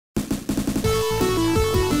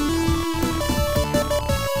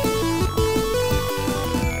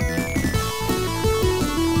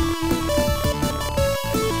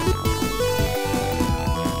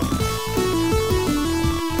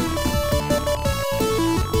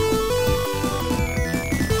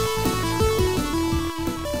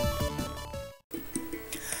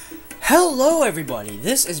Hello everybody,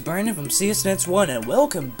 this is Brandon from CSNets1 and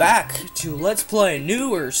welcome back to Let's Play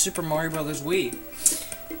newer Super Mario Bros. Wii.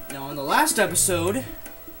 Now in the last episode,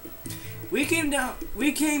 we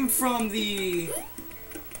came from the...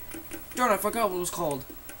 Darn, I forgot what it was called.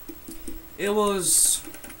 It was...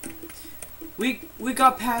 We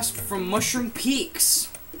got past from Mushroom Peaks.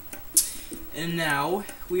 And now,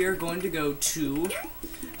 we are going to go to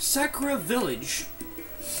Sakura Village.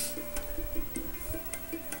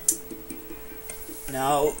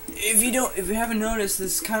 Now, if you haven't noticed,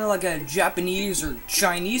 this is kind of like a Japanese or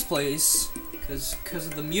Chinese place, because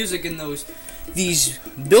of the music in these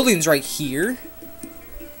buildings right here.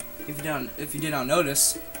 If you did not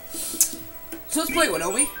notice, so let's play it,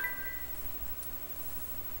 don't we?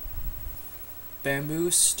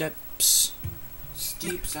 Bamboo steeps,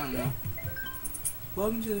 I don't know.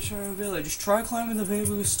 Welcome to the Sakura Village. Try climbing the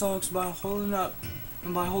bamboo stalks by holding up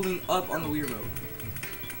on the Wii remote.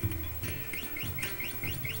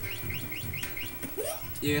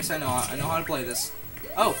 Yes, I know how to play this.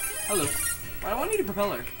 Oh, hello. Why do I need a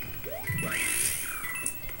propeller?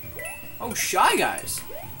 Oh, Shy Guys.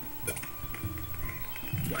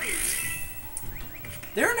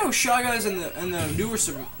 There are no Shy Guys in the new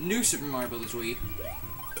Super Mario Bros. Wii.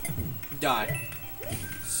 Die.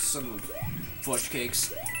 Son of fudge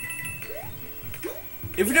cakes.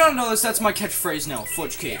 If you don't know this, that's my catchphrase now.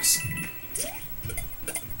 Fudge cakes.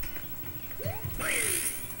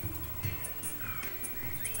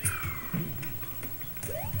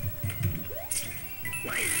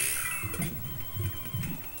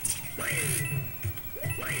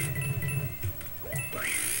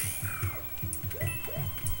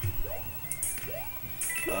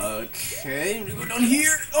 Okay, I'm gonna go down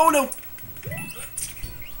here. Oh no!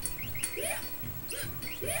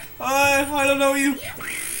 I don't know you.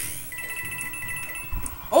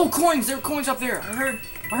 Oh, coins! There are coins up there. I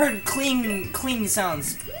heard cling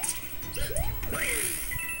sounds.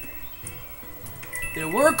 There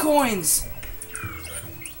were coins.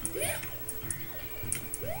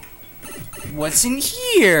 What's in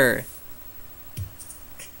here?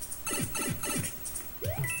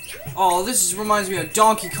 Oh, this reminds me of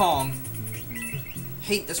Donkey Kong.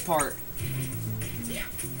 Hate this part.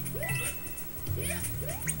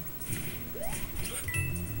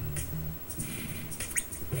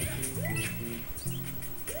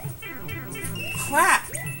 Crap!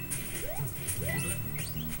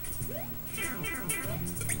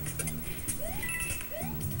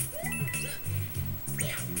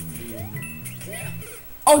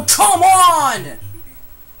 Oh, come on!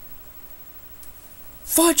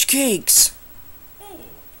 Fudge cakes!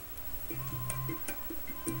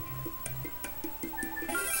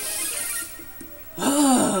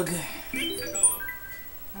 Ugh. I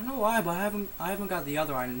don't know why, but I haven't got the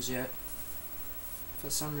other items yet. For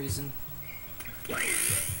some reason.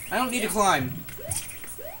 I don't need to climb.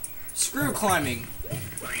 Screw climbing.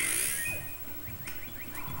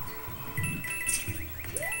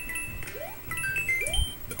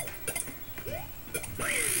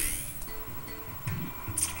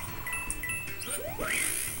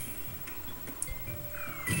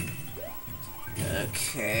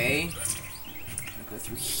 Okay. I'll go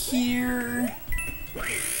through here.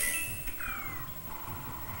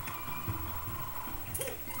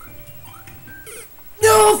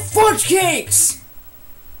 No fudge cakes!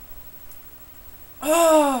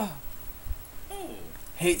 Oh,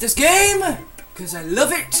 hate this game because I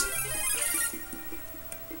love it.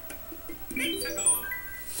 Hate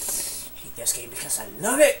this game because I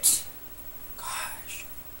love it. Gosh.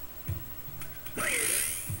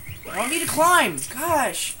 I don't need to climb!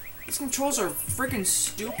 Gosh! These controls are freaking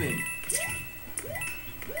stupid.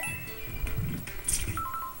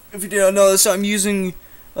 If you didn't notice, I'm using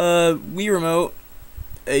Wii Remote,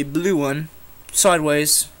 a blue one,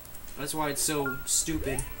 sideways. That's why it's so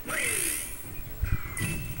stupid.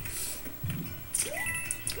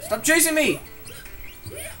 Stop chasing me!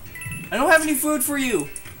 I don't have any food for you!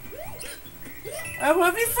 I don't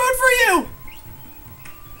have any food for you!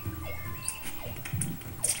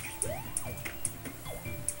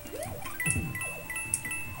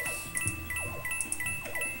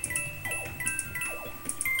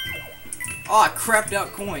 Oh, I crapped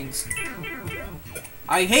out coins.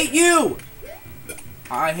 I hate you!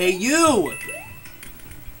 I hate you!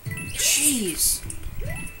 Jeez.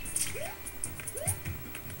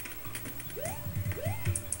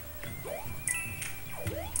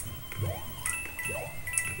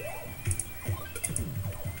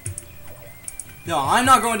 No, I'm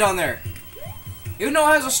not going down there. Even though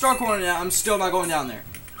it has a star coin in it, I'm still not going down there.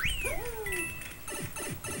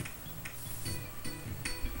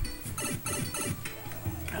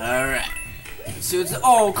 Alright. So it's.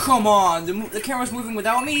 Oh, come on! The camera's moving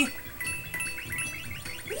without me?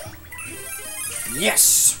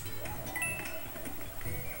 Yes!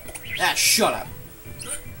 Ah, shut up.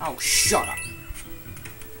 Oh, shut up.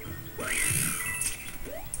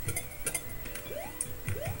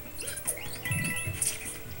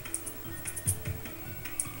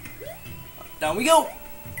 Down we go!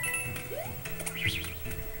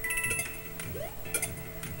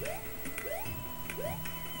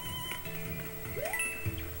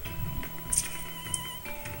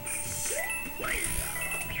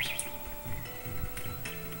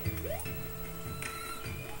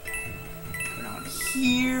 Put on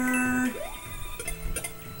here.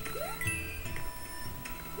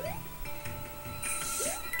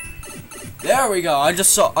 There we go. I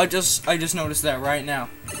just noticed that right now.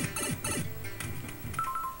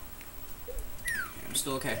 I'm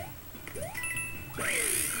still okay.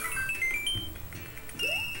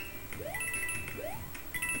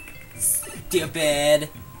 Stupid.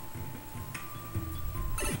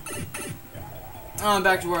 Oh, I'm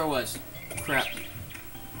back to where I was. Crap.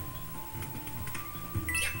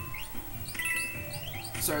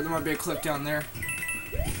 Sorry, there might be a clip down there.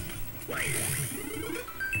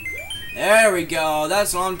 There we go.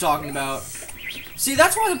 That's what I'm talking about. See,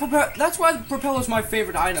 that's why the propeller's my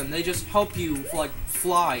favorite item. They just help you like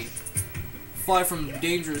fly from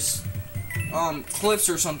dangerous cliffs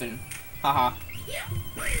or something. Haha.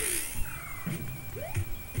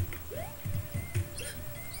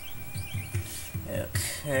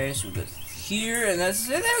 Okay, so we go here, and that's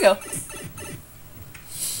it. There we go.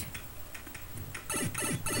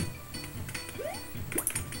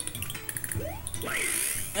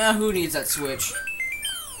 Who needs that switch?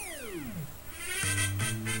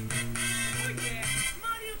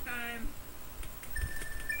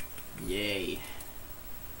 Yay.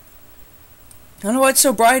 I don't know why it's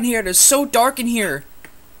so bright in here. It's so dark in here.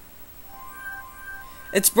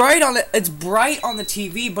 It's bright on the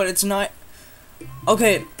TV, but it's not.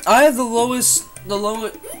 Okay, I have the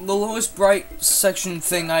lowest bright section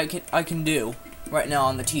thing I can do right now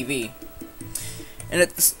on the TV.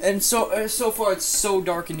 And so far it's so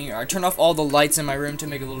dark in here. I turn off all the lights in my room to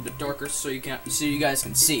make it a little bit darker so you guys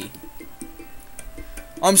can see.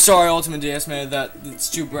 I'm sorry, Ultimate DS Man, that it's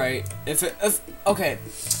too bright. Okay,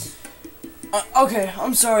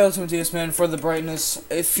 I'm sorry, Ultimate DS Man, for the brightness.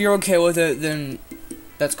 If you're okay with it, then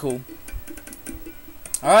that's cool.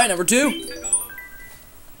 All right, number 2.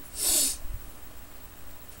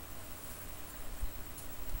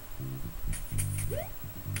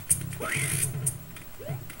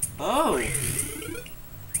 Oh.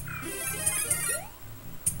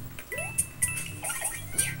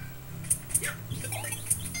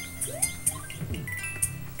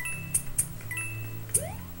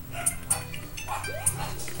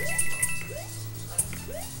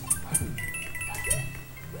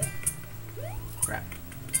 Crap.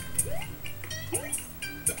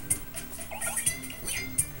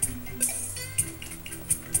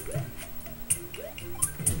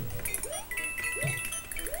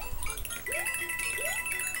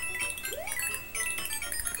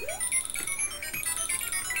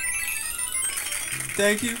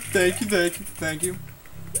 Thank you, thank you, thank you, thank you.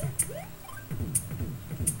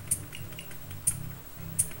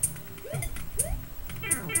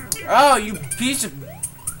 Oh, you piece of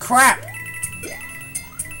crap!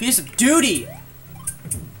 Piece of duty!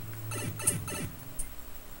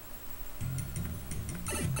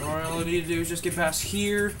 Alright, all I need to do is just get past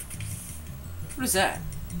here. What is that?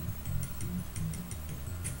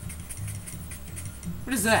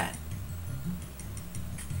 What is that?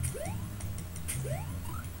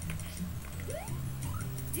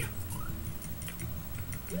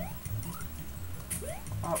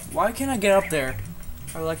 Why can't I get up there?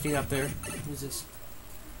 I would like to get up there. What is this?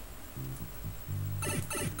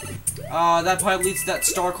 That pipe leads to that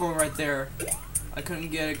star core right there. I couldn't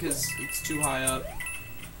get it because it's too high up.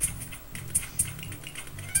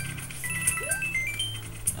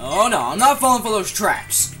 Oh no, I'm not falling for those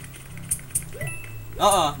traps.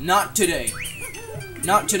 Not today.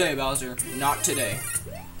 Not today, Bowser. Not today.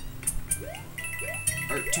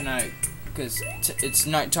 Or tonight. Because it's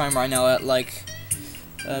nighttime right now at like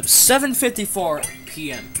 7:54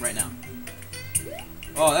 p.m. right now.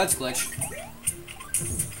 Oh, that's glitch.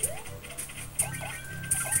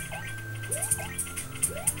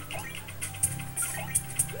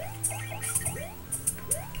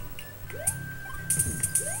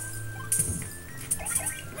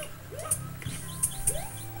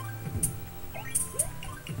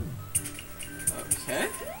 Okay.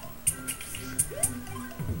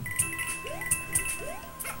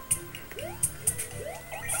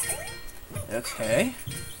 Okay.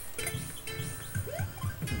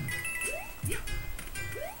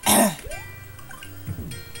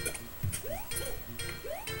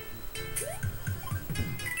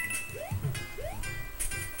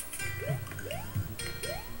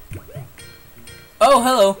 Oh,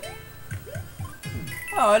 hello.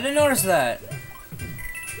 Oh, I didn't notice that.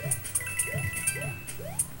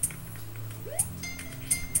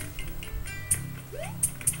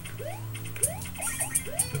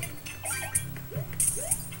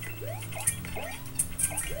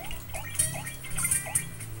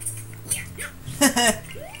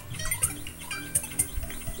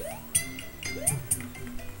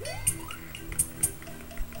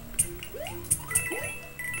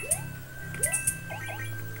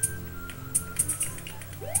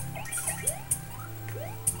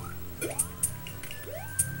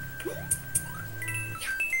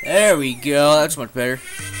 There we go, that's much better.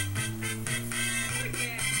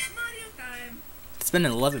 It's been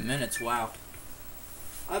 11 minutes, wow.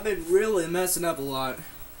 I've been really messing up a lot.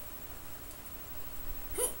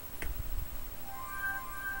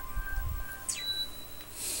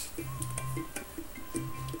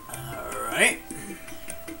 Alright.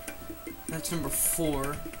 That's number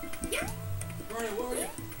 4.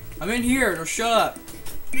 I'm in here, no, shut up.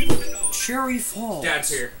 Cherry Falls. Dad's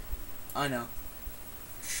here. I know.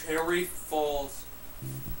 Cherry Falls.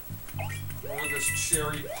 One of those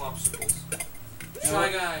cherry popsicles.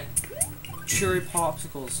 Shy Guy. Cherry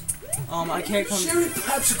popsicles. I can't come. Cherry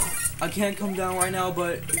popsicles. I can't come down right now,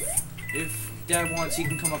 but if Dad wants, he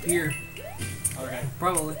can come up here. Okay.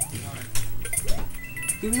 Probably. Alright.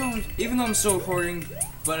 Even though I'm still recording,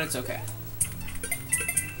 but it's okay.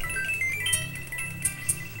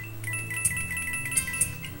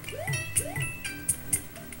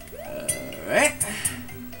 Alright.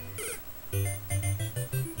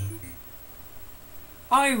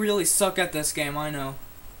 I really suck at this game, I know.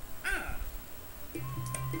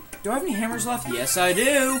 Do I have any hammers left? Yes, I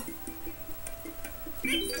do.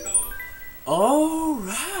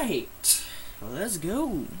 Alright. Well, let's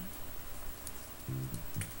go.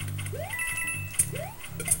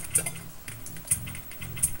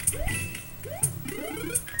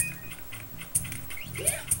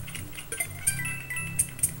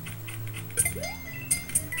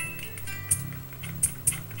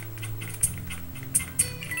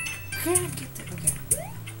 Can't get that. Okay.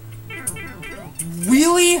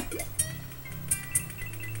 Really?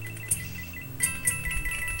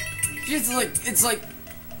 It's like.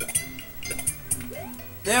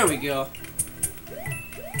 There we go.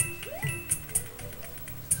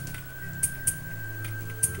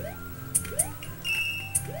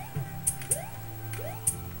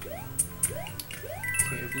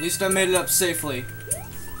 Okay, at least I made it up safely.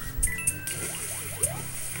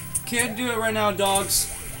 Can't do it right now, dogs.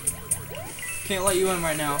 Can't let you in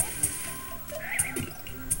right now.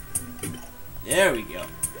 There we go.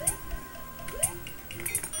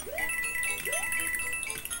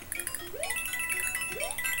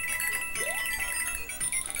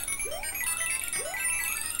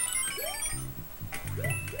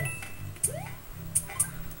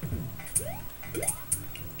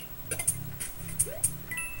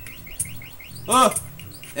 Oh!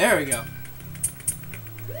 There we go.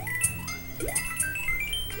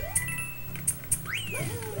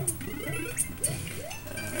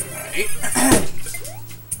 Alright.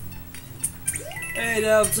 Hey,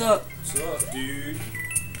 Dad, what's up? What's up, dude?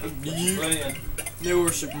 Playing.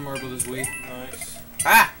 Newer Super Mario Bros. Wii. Nice.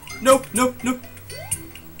 Ah! No, no, no.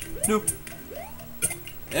 No.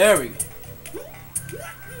 There we go.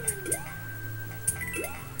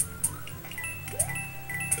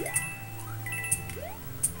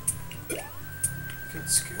 Good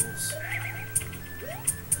skills.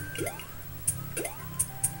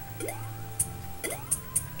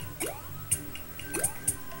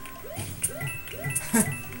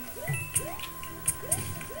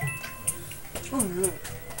 Oh, yeah.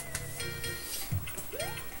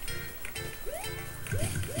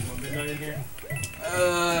 Want midnight in here?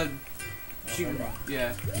 She,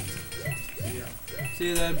 yeah. Yeah. See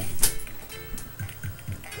you then.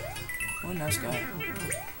 What a nice guy.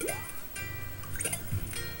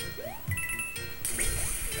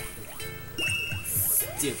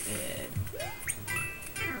 Stupid.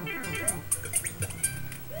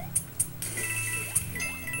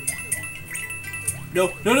 No,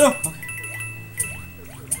 no, no. Okay.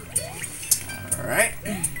 All right.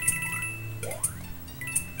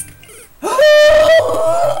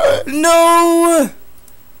 No.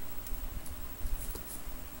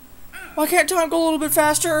 Why can't time go a little bit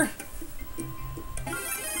faster?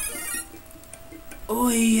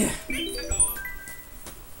 Oi.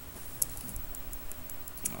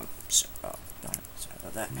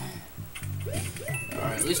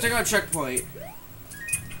 at least I got a checkpoint.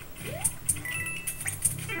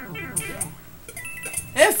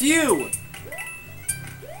 F you!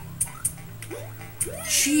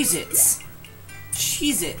 Cheez-Its.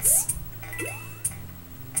 Cheez-Its.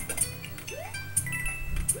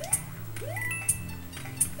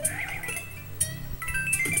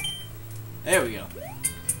 There we go.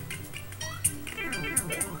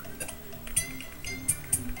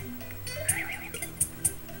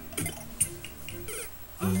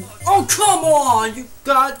 Oh, come on! You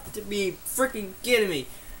got to be freaking kidding me.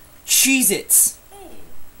 Cheez-Its.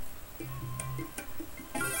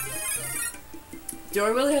 Do I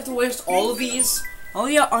really have to waste all of these? Oh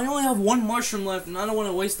yeah, I only have one mushroom left and I don't want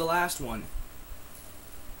to waste the last one.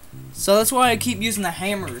 So that's why I keep using the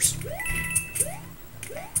hammers.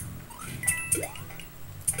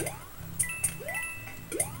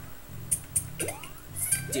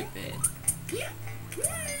 Stupid.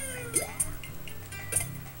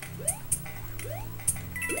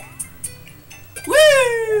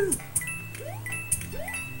 Woo!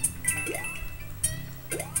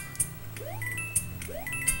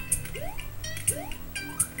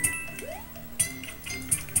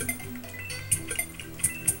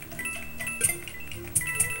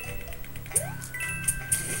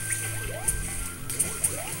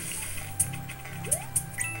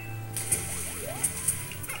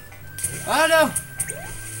 Oh no!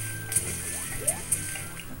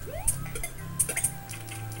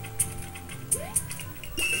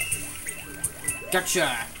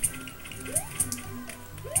 Gotcha!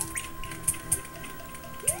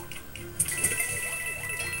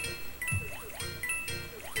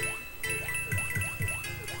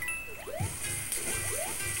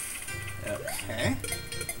 Okay.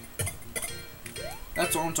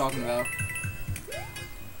 That's what I'm talking about.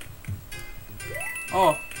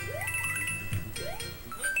 Oh.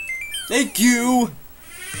 Thank you!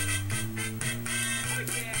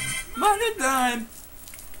 Money time!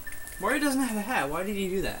 Mario doesn't have a hat. Why did he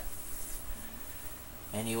do that?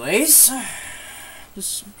 Anyways,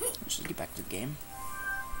 let's just get back to the game.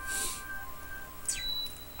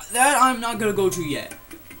 That I'm not gonna go to yet.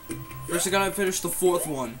 First, I gotta finish the 4th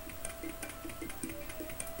one.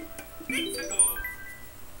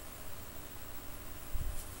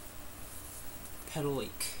 Petal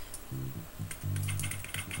Lake.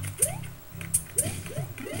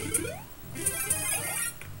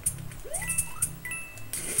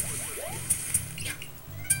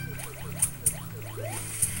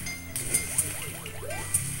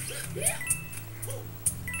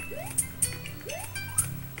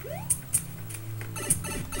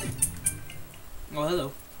 Oh,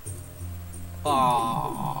 hello.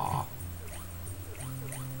 Aww.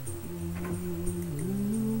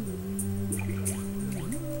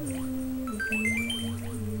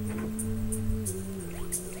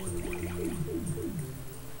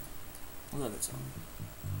 I love that song.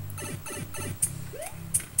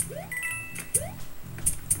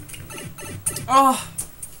 Oh!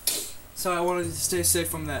 So I wanted to stay safe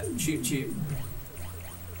from that Cheep Cheep.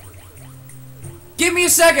 Give me a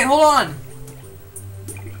second, hold on!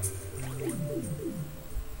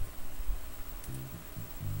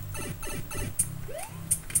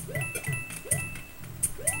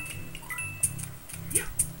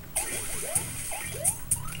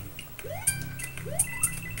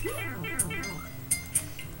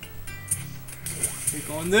 You're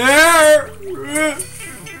going there!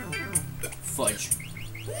 Fudge.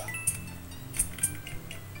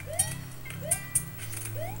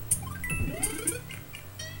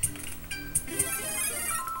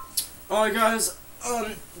 Alright guys,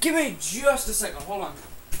 give me just a second, hold on.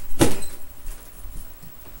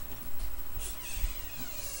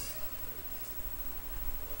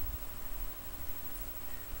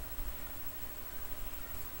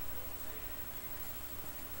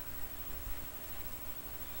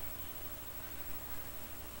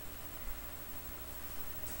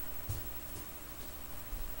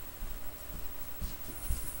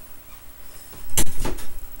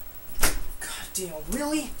 God damn,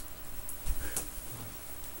 really?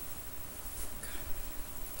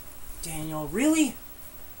 Daniel, really?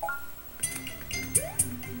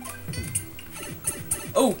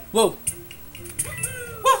 Oh, whoa.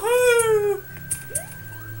 Woohoo!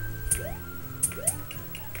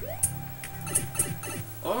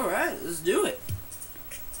 Alright, let's do it.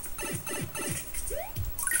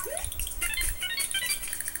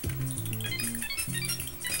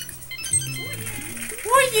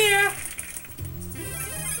 Oh yeah!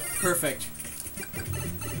 Perfect.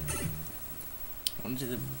 Onto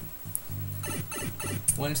the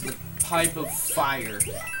pipe of fire.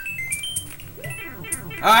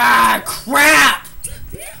 Ah, crap!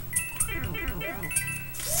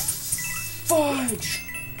 edge.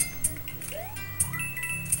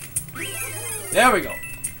 There we go.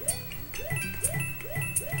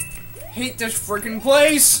 Hate this freaking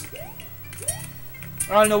place.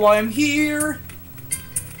 I don't know why I'm here.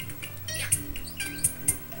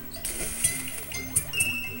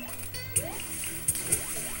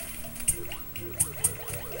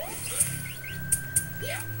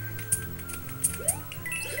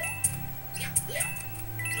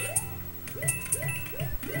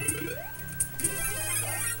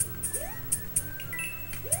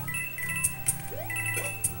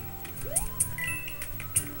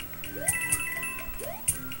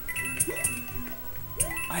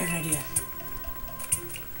 I have an idea.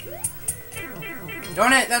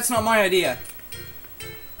 Darn it, that's not my idea.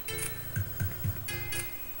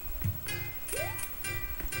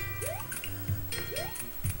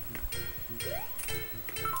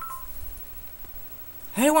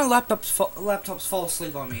 I hate when laptops fall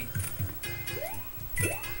asleep on me.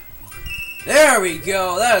 There we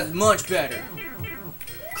go, that is much better.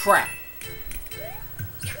 Crap.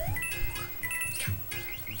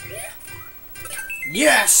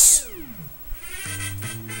 Yes!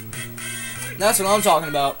 That's what I'm talking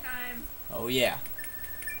about. Oh yeah.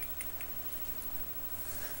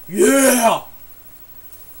 Yeah!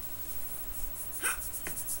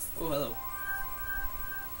 Oh, hello.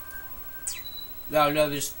 No,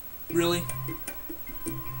 just really?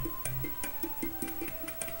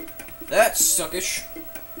 That's suckish.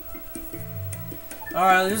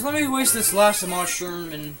 Alright, just let me waste this last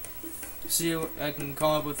mushroom and see what I can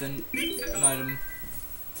come up with an item.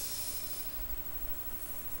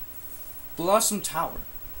 Blossom Tower.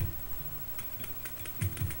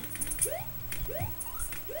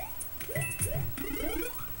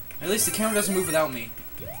 At least the camera doesn't move without me.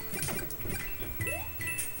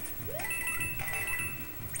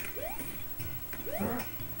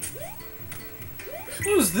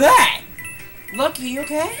 Who's that? Lucky, you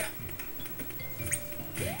okay?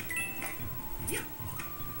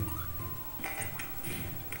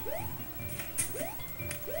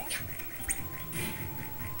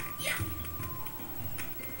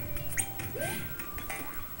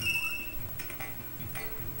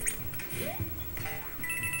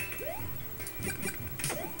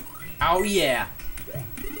 Oh yeah.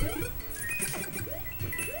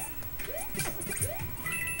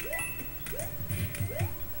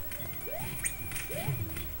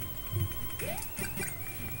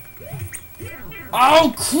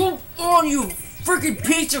 Oh, come on, you freaking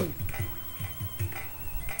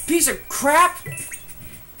piece of crap!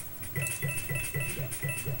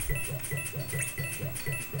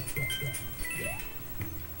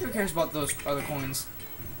 Who cares about those other coins?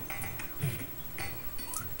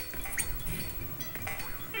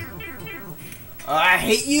 I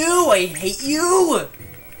hate you! I hate you!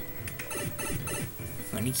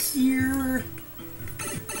 Money here.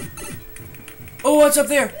 Oh, what's up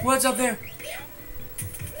there? What's up there?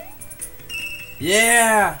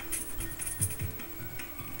 Yeah!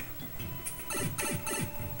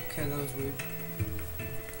 Okay, that was weird.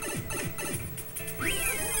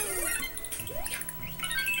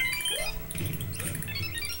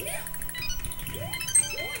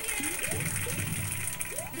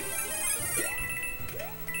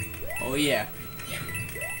 Oh yeah.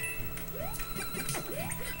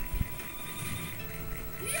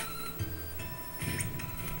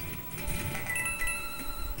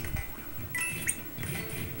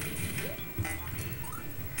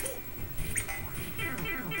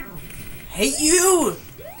 Hate you!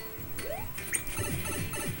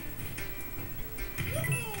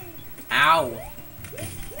 Ow.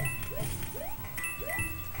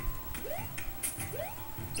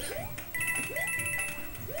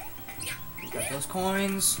 Got those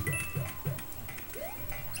coins.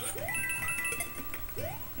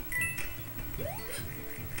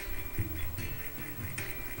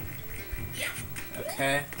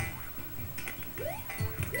 Okay.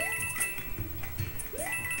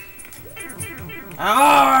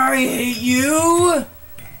 I hate you!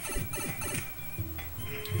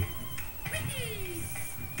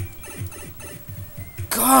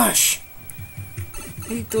 Gosh!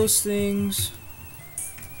 Hate those things.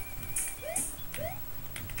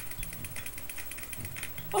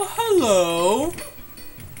 Oh, hello!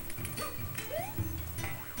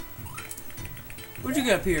 What'd you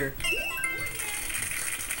get up here?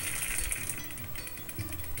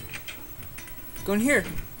 Go in here.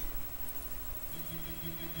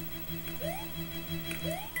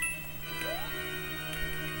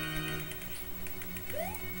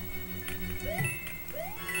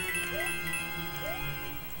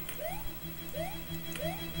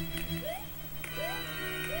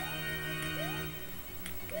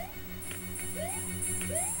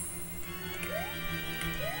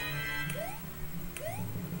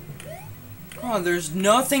 Oh, there's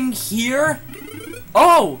nothing here?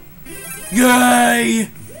 Oh! Yay!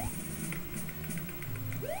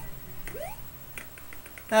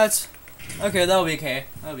 That's... Okay, that'll be okay.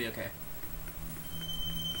 That'll be okay.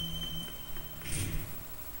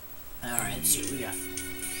 Alright, let's see what we got.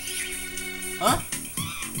 Huh?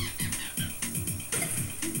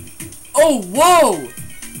 Oh, whoa!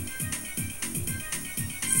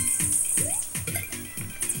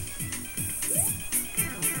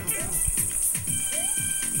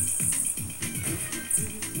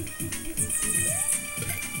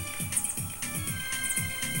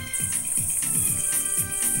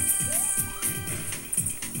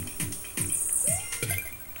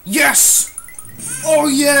 Yes! Oh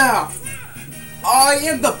yeah! I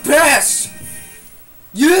am the best!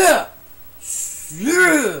 Yeah!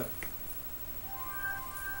 Yeah!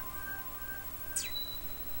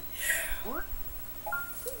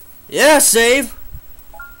 Yeah, save!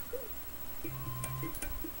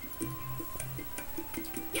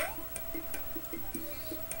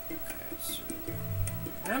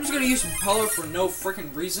 I'm just gonna use Propeller for no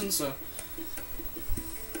freaking reason, so...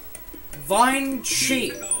 Vine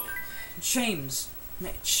Chames.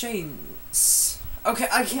 Okay,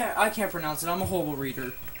 I can't pronounce it. I'm a horrible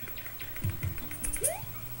reader.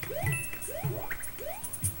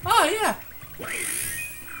 Oh yeah.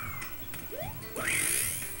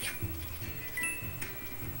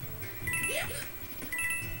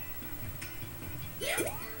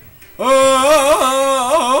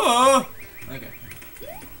 Okay.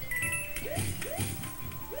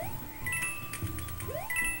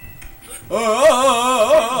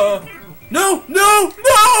 No! No!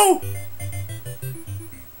 No!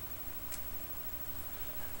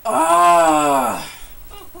 Ah!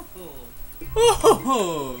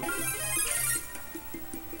 Oh!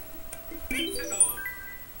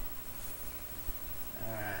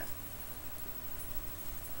 Alright.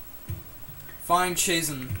 Fine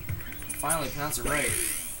Chazen. Finally pronounced it right.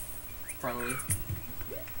 Probably.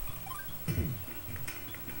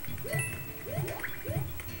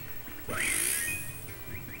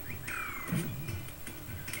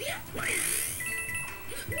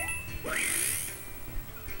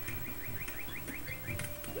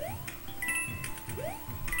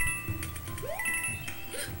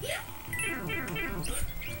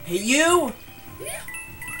 Hey, you!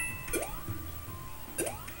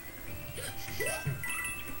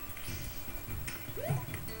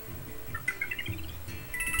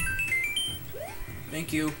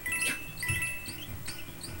 Thank you.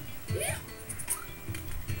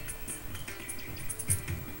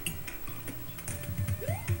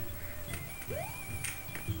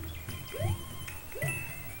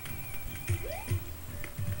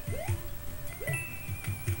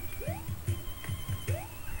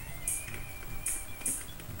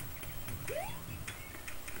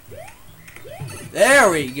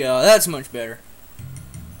 There we go. That's much better.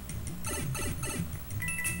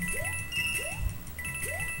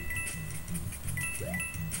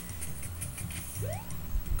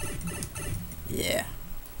 Yeah.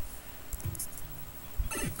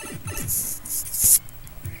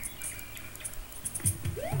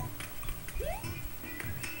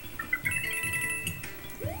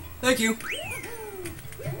 Thank you.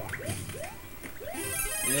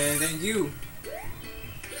 Yeah, thank you.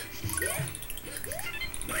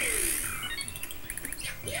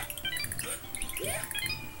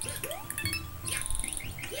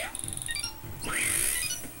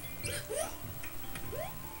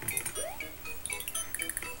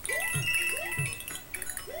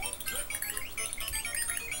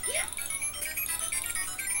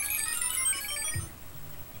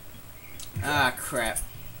 Ah, crap.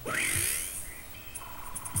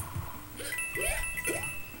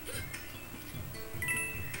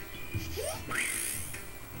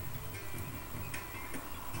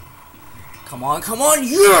 Come on, come on,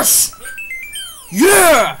 yes!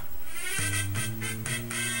 Yeah!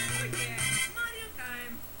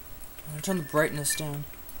 I'm gonna turn the brightness down.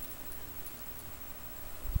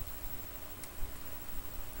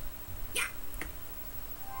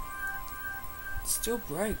 It's still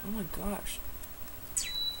bright, oh my gosh.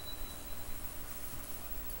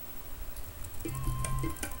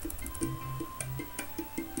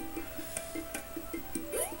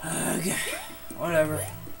 Okay, whatever.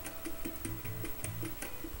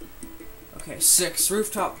 Okay, 6,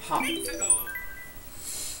 rooftop hop.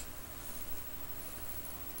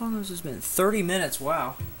 How long has this been? 30 minutes,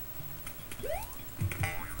 wow.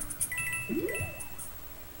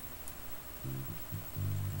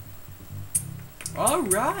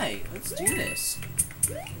 Alright, let's do this.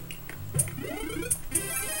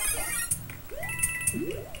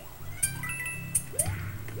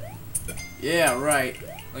 Yeah, right.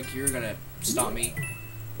 Like you're gonna stop me.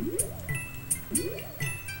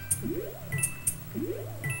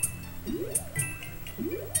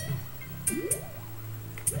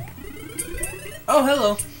 Oh,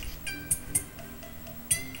 hello.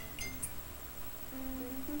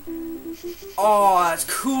 Oh, that's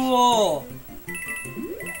cool.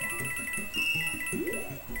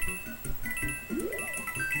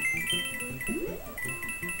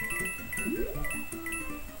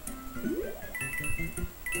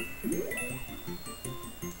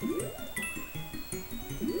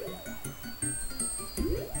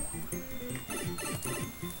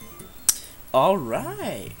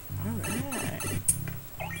 Alright.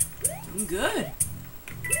 I'm good.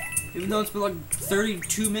 Even though it's been like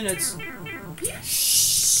 32 minutes.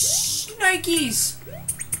 Shh, Nikes!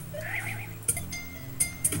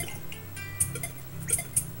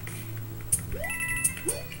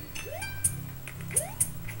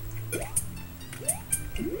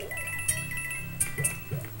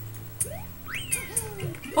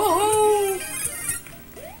 Oh!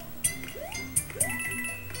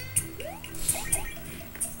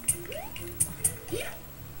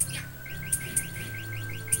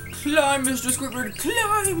 Climb, Mr. Squidward,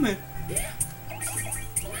 climb!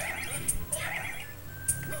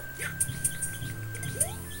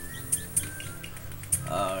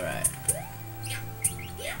 Alright.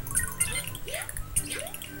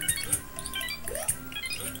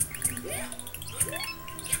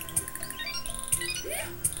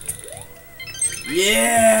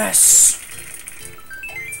 Yes!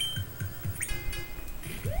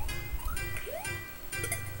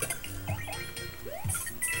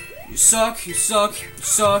 You suck, you suck, you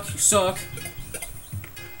suck, you suck.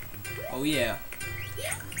 Oh yeah.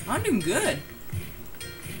 I'm doing good.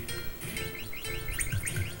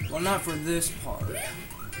 Well, not for this part.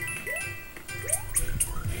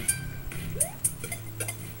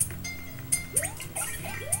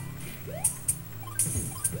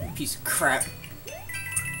 Piece of crap.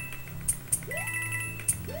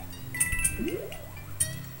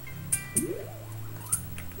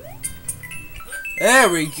 There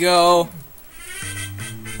we go.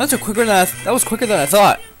 That was quicker than I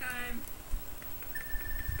thought.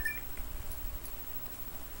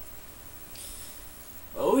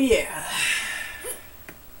 Oh yeah.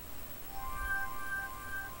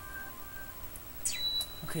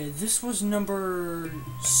 Okay, this was number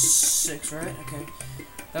 6, right? Okay.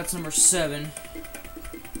 That's number 7.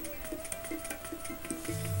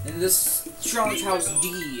 And this challenge house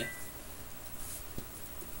D.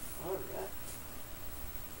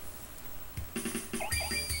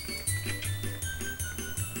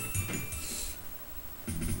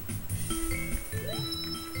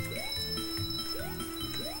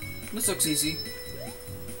 This looks easy.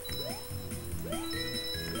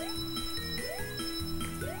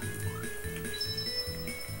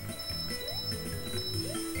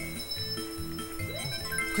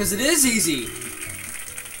 Because it is easy.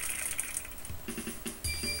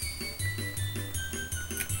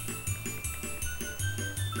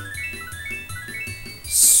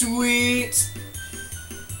 Sweet.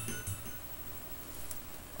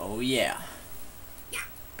 Oh yeah.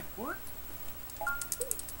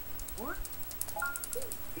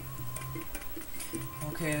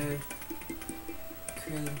 Okay.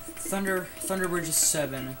 Thunder Bridge is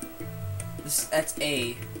 7. That's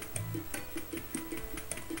A.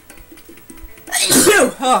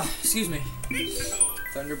 Oh, excuse me.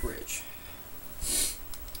 Thunder Bridge. I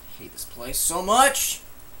hate this place so much.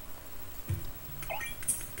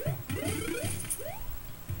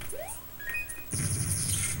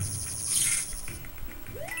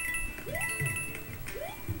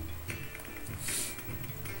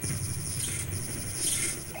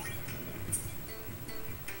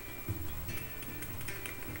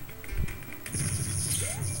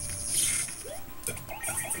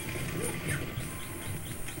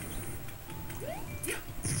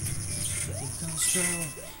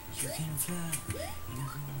 You can fly.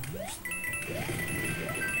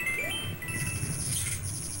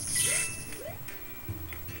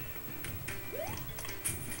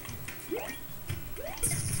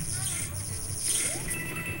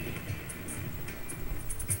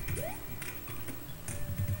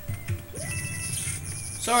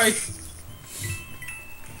 Sorry.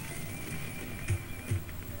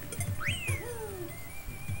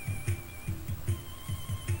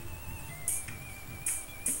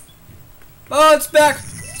 Oh, it's back!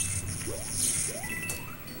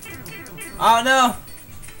 Oh no!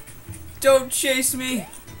 Don't chase me!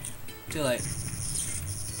 Too late.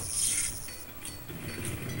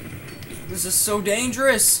 This is so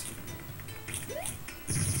dangerous!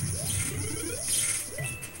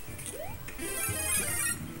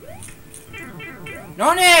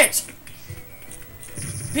 On it!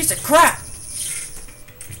 Piece of crap!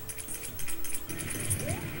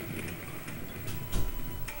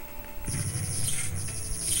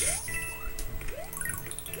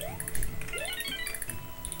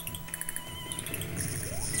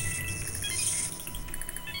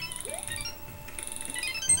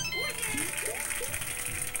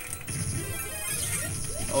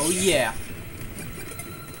 Oh yeah.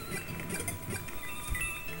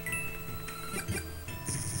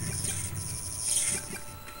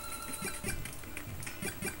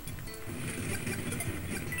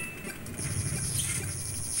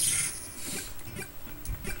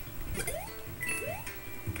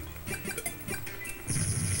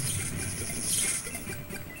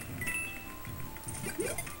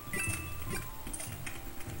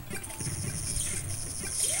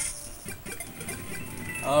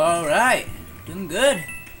 Alright, doing good.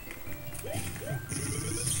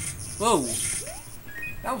 Whoa,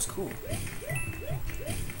 that was cool.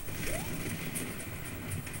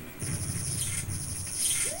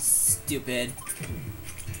 Stupid.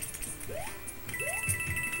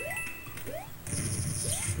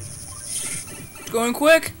 Going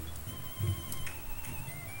quick.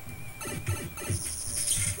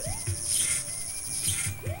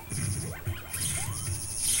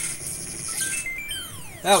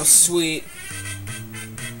 That was sweet.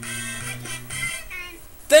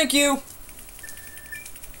 Thank you.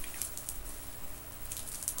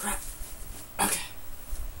 Crap. Okay.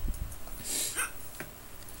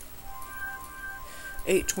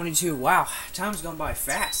 8:22. Wow, time's gone by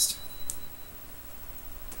fast.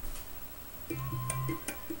 It's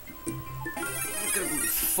gonna be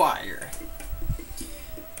fire.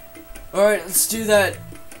 Alright, let's do that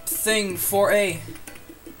thing for a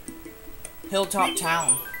Hilltop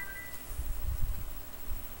Town.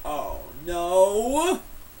 Oh no!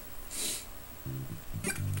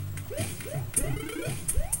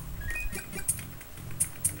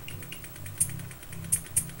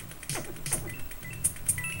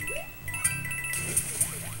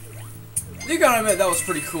 You gotta admit, that was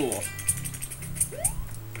pretty cool.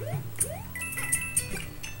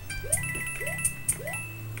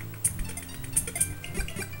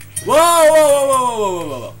 Whoa, whoa, whoa, whoa, whoa, whoa,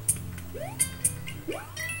 whoa, whoa.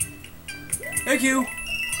 Thank you.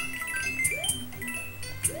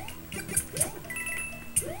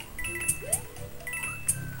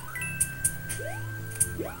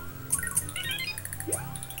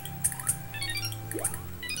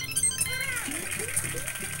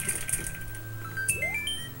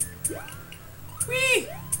 Whee!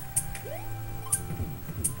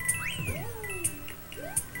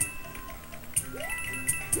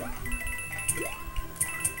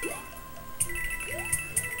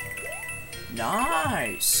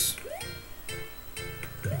 Nice.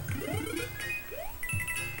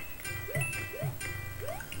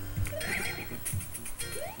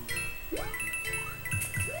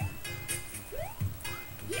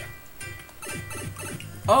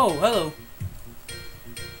 Oh, hello.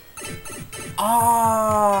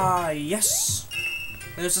 Ah, yes.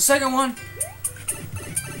 There's the second one.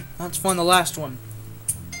 Let's find the last one.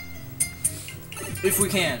 If we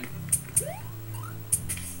can.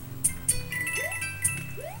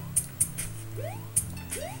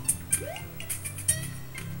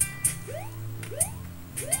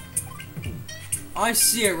 I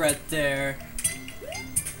see it right there.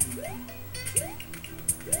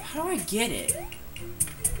 How do I get it?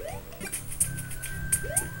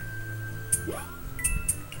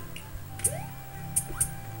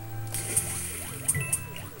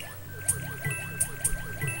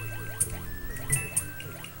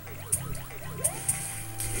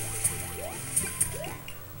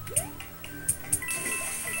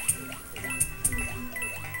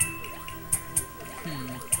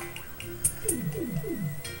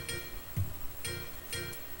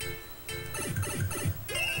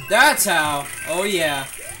 That's how. Oh yeah.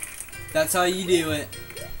 That's how you do it.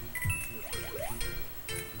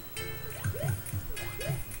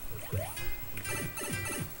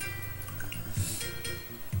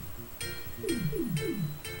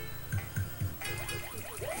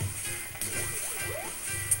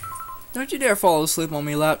 Don't you dare fall asleep on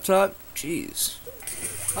me, laptop. Jeez.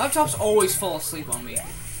 Laptops always fall asleep on me.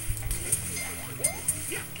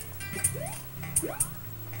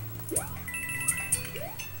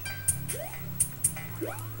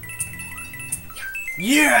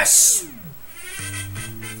 Yes!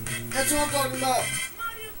 That's what I'm talking about.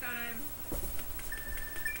 Mario time.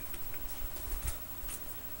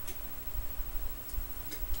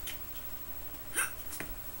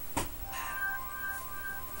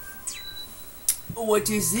 What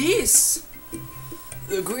is this?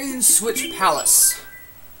 The Green Switch Palace.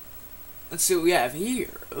 Let's see what we have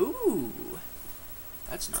here. Ooh,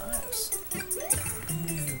 that's nice.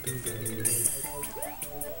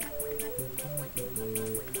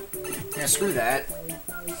 Yeah, screw that.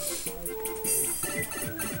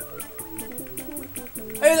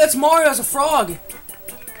 Hey, that's Mario as a frog.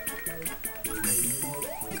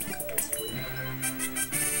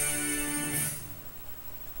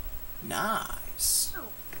 Nice.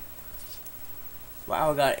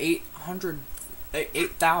 Wow, I got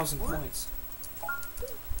 8,000 points.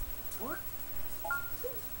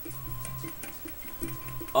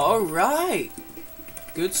 Alright.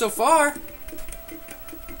 Good so far.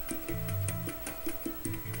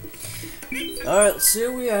 Alright, let's see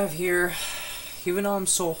what we have here. Even though I'm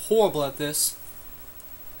so horrible at this.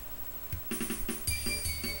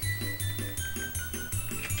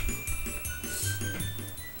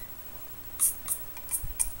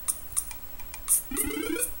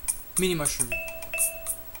 Mini mushroom.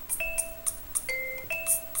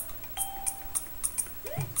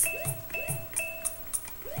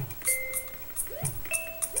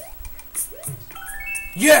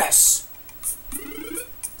 Yes!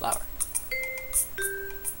 Flower.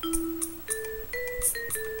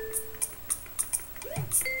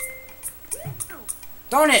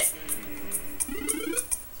 Darn it!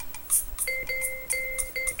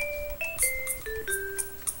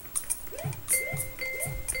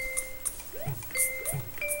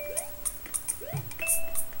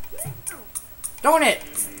 Darn it!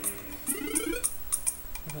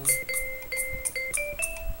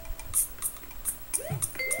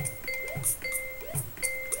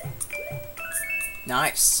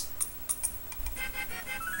 Nice.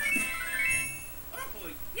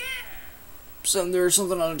 There's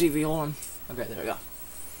something on the TV. Hold on. Okay, there we go.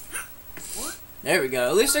 There we go.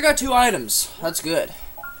 At least I got 2 items. That's good.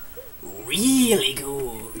 Really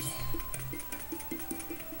good.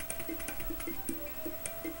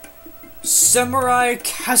 Samurai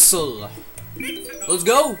Castle. Let's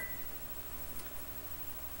go.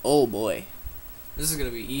 Oh boy. This is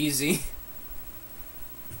gonna be easy.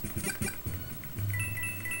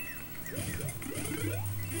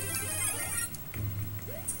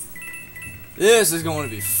 This is going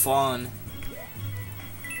to be fun.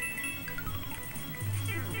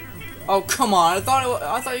 Oh come on! I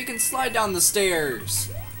thought you can slide down the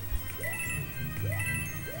stairs.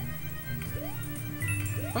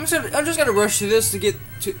 I'm just gonna rush through this to get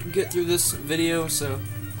through this video. So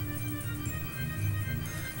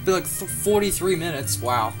it'll be like 43 minutes.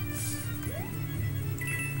 Wow.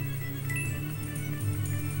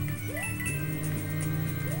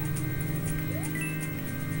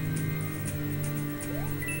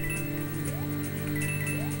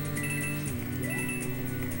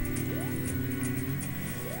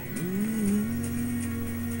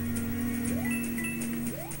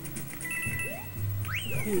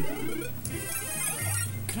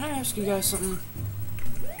 Can I ask you guys something?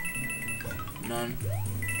 None.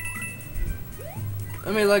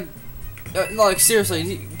 I mean, like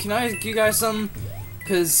seriously, can I ask you guys something?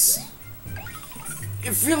 Cause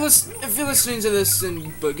if you're listening to this,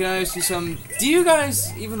 but can I ask you something? Do you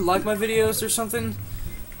guys even like my videos or something?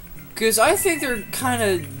 Cause I think they're kind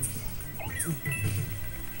of,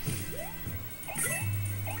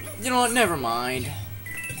 you know what? Never mind.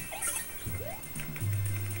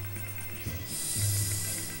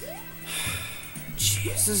 Jeez,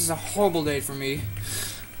 this is a horrible day for me.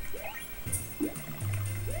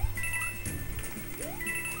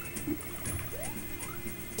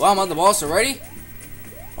 Wow, I'm on the boss already?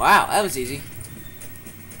 Wow, that was easy.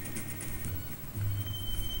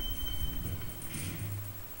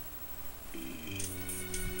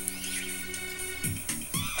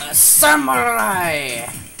 A samurai!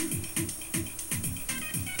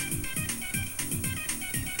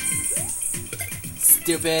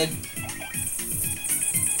 Stupid.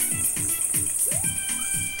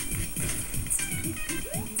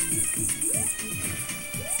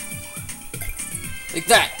 Like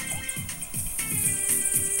that.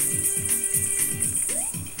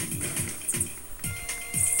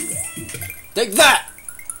 Take that.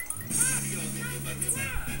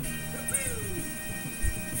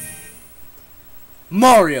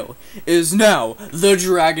 Mario is now the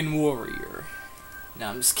Dragon Warrior. No,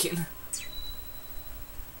 I'm just kidding.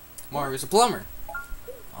 Mario's a plumber,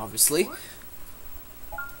 obviously.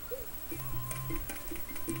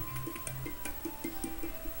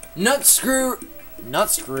 Nutscrew.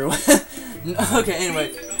 Okay,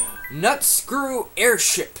 anyway. Nutscrew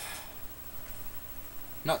airship.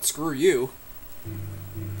 Not screw you.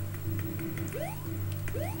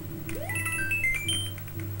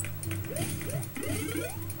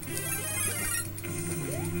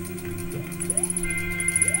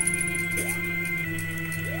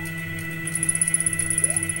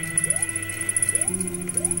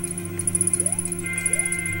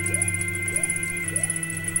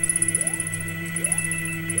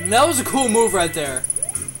 That was a cool move right there.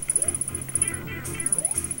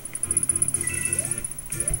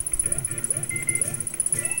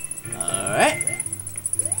 Alright.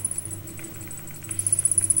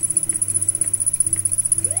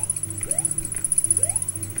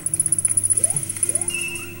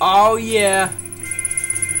 Oh yeah.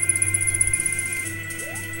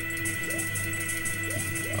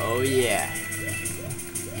 Oh yeah.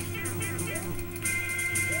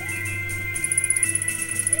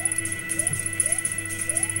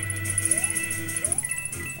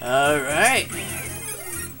 Alright.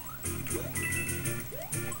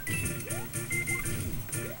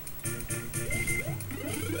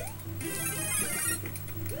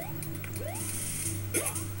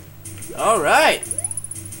 Alright.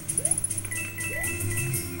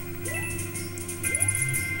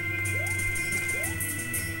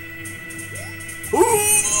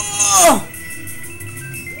 Ooh!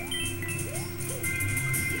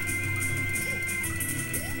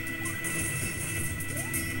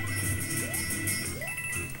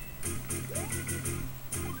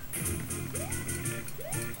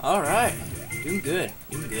 Alright. Doing good.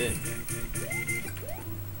 Doing good.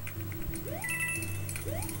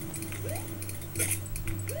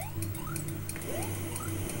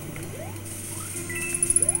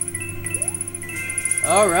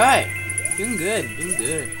 Alright. Doing good. Doing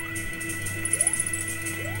good.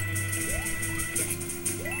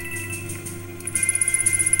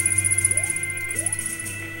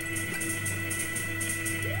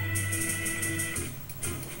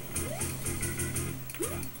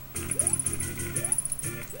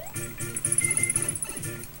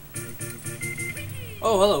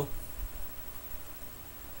 Oh, hello.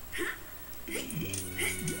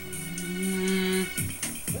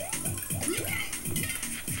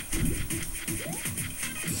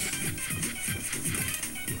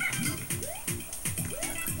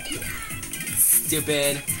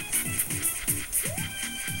 Stupid.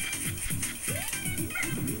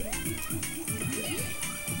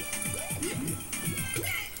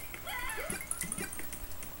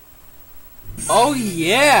 Oh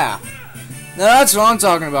yeah! Now that's what I'm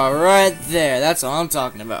talking about right there. That's what I'm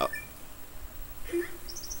talking about.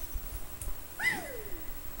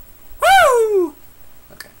 Woo!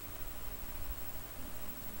 Okay.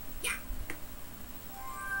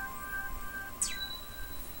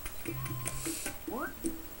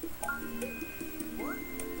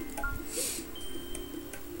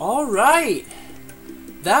 Alright!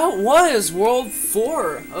 That was World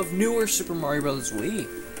 4 of newer Super Mario Bros.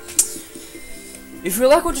 Wii. If you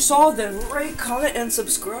like what you saw, then rate, comment, and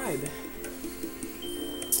subscribe.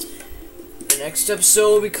 The next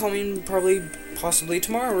episode will be coming possibly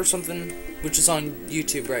tomorrow or something, which is on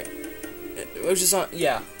YouTube, right? Which is on,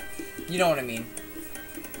 yeah. You know what I mean.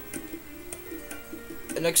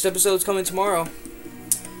 The next episode is coming tomorrow.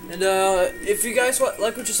 And, if you guys like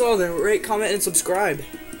what you saw, then rate, comment, and subscribe.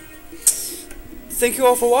 Thank you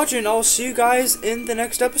all for watching. I'll see you guys in the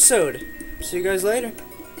next episode. See you guys later.